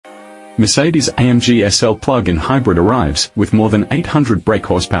Mercedes-AMG SL plug-in hybrid arrives with more than 800 brake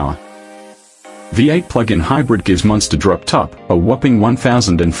horsepower. V8 plug-in hybrid gives monster drop top, a whopping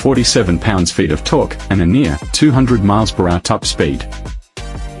 1,047 pounds-feet of torque, and a near 200 mph top speed.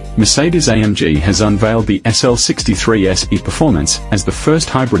 Mercedes-AMG has unveiled the SL63 SE Performance as the first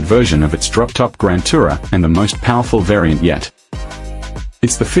hybrid version of its drop-top Grand Tourer and the most powerful variant yet.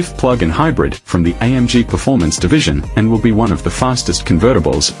 It's the fifth plug-in hybrid from the AMG Performance division and will be one of the fastest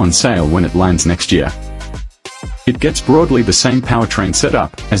convertibles on sale when it lands next year. It gets broadly the same powertrain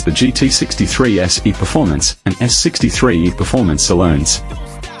setup as the GT63 SE Performance and S63 Performance saloons.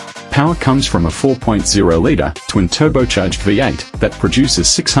 Power comes from a 4.0-litre twin-turbocharged V8 that produces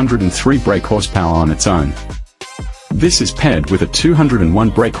 603 brake horsepower on its own. This is paired with a 201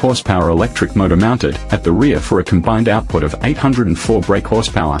 brake horsepower electric motor mounted at the rear for a combined output of 804 brake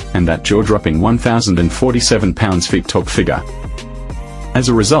horsepower and that jaw-dropping 1,047 pounds-feet torque figure. As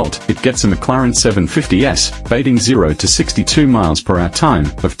a result, it gets a McLaren 750S, baiting 0 to 62 mph time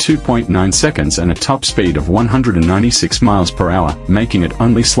of 2.9 seconds and a top speed of 196 mph, making it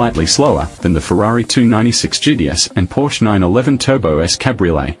only slightly slower than the Ferrari 296 GTS and Porsche 911 Turbo S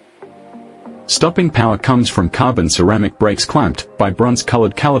Cabriolet. Stopping power comes from carbon ceramic brakes clamped by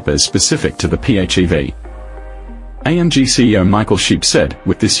bronze-colored calipers specific to the PHEV. AMG CEO Michael Sheep said,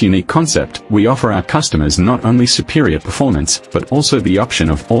 "With this unique concept, we offer our customers not only superior performance, but also the option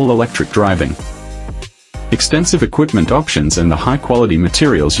of all-electric driving." Extensive equipment options and the high-quality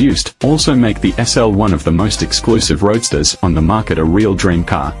materials used also make the SL one of the most exclusive roadsters on the market, a real dream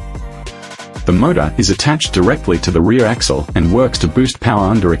car. The motor is attached directly to the rear axle and works to boost power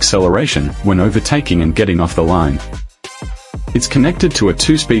under acceleration when overtaking and getting off the line. It's connected to a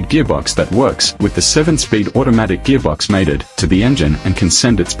 2-speed gearbox that works with the 7-speed automatic gearbox mated to the engine and can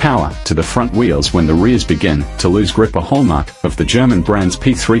send its power to the front wheels when the rears begin to lose grip, a hallmark of the German brand's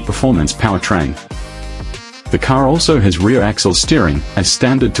P3 Performance powertrain. The car also has rear axle steering as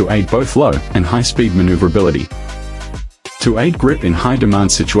standard to aid both low and high-speed maneuverability. To aid grip in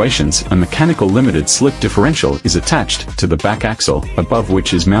high-demand situations, a mechanical limited slip differential is attached to the back axle, above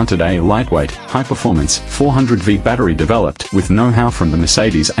which is mounted a lightweight, high-performance 400V battery developed with know-how from the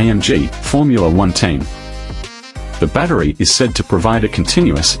Mercedes-AMG Formula One team. The battery is said to provide a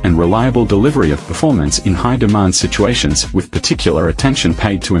continuous and reliable delivery of performance in high-demand situations, with particular attention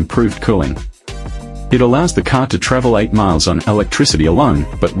paid to improved cooling. It allows the car to travel 8 miles on electricity alone,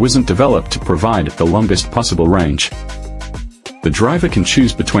 but wasn't developed to provide the longest possible range. The driver can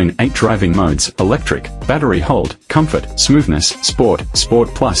choose between 8 driving modes: electric, battery hold, comfort, smoothness, sport,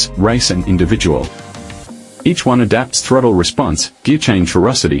 sport plus, race and individual. Each one adapts throttle response, gear change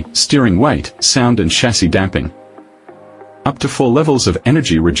ferocity, steering weight, sound and chassis damping. Up to 4 levels of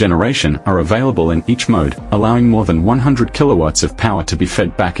energy regeneration are available in each mode, allowing more than 100 kilowatts of power to be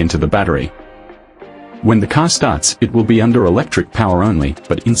fed back into the battery. When the car starts, it will be under electric power only,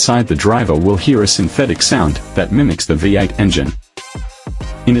 but inside the driver will hear a synthetic sound that mimics the V8 engine.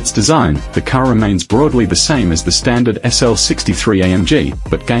 In its design, the car remains broadly the same as the standard SL63 AMG,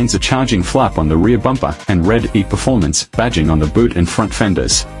 but gains a charging flap on the rear bumper and red E Performance badging on the boot and front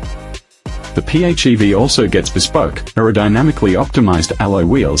fenders. The PHEV also gets bespoke, aerodynamically optimized alloy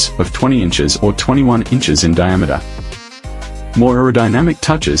wheels of 20 inches or 21 inches in diameter. More aerodynamic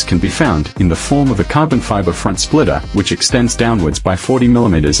touches can be found in the form of a carbon fiber front splitter which extends downwards by 40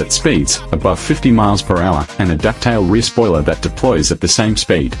 mm at speeds above 50 mph and a ducktail rear spoiler that deploys at the same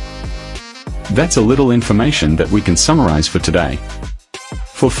speed. That's a little information that we can summarize for today.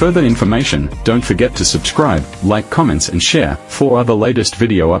 For further information, don't forget to subscribe, like, comments and share for other latest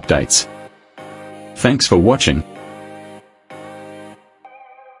video updates. Thanks for watching.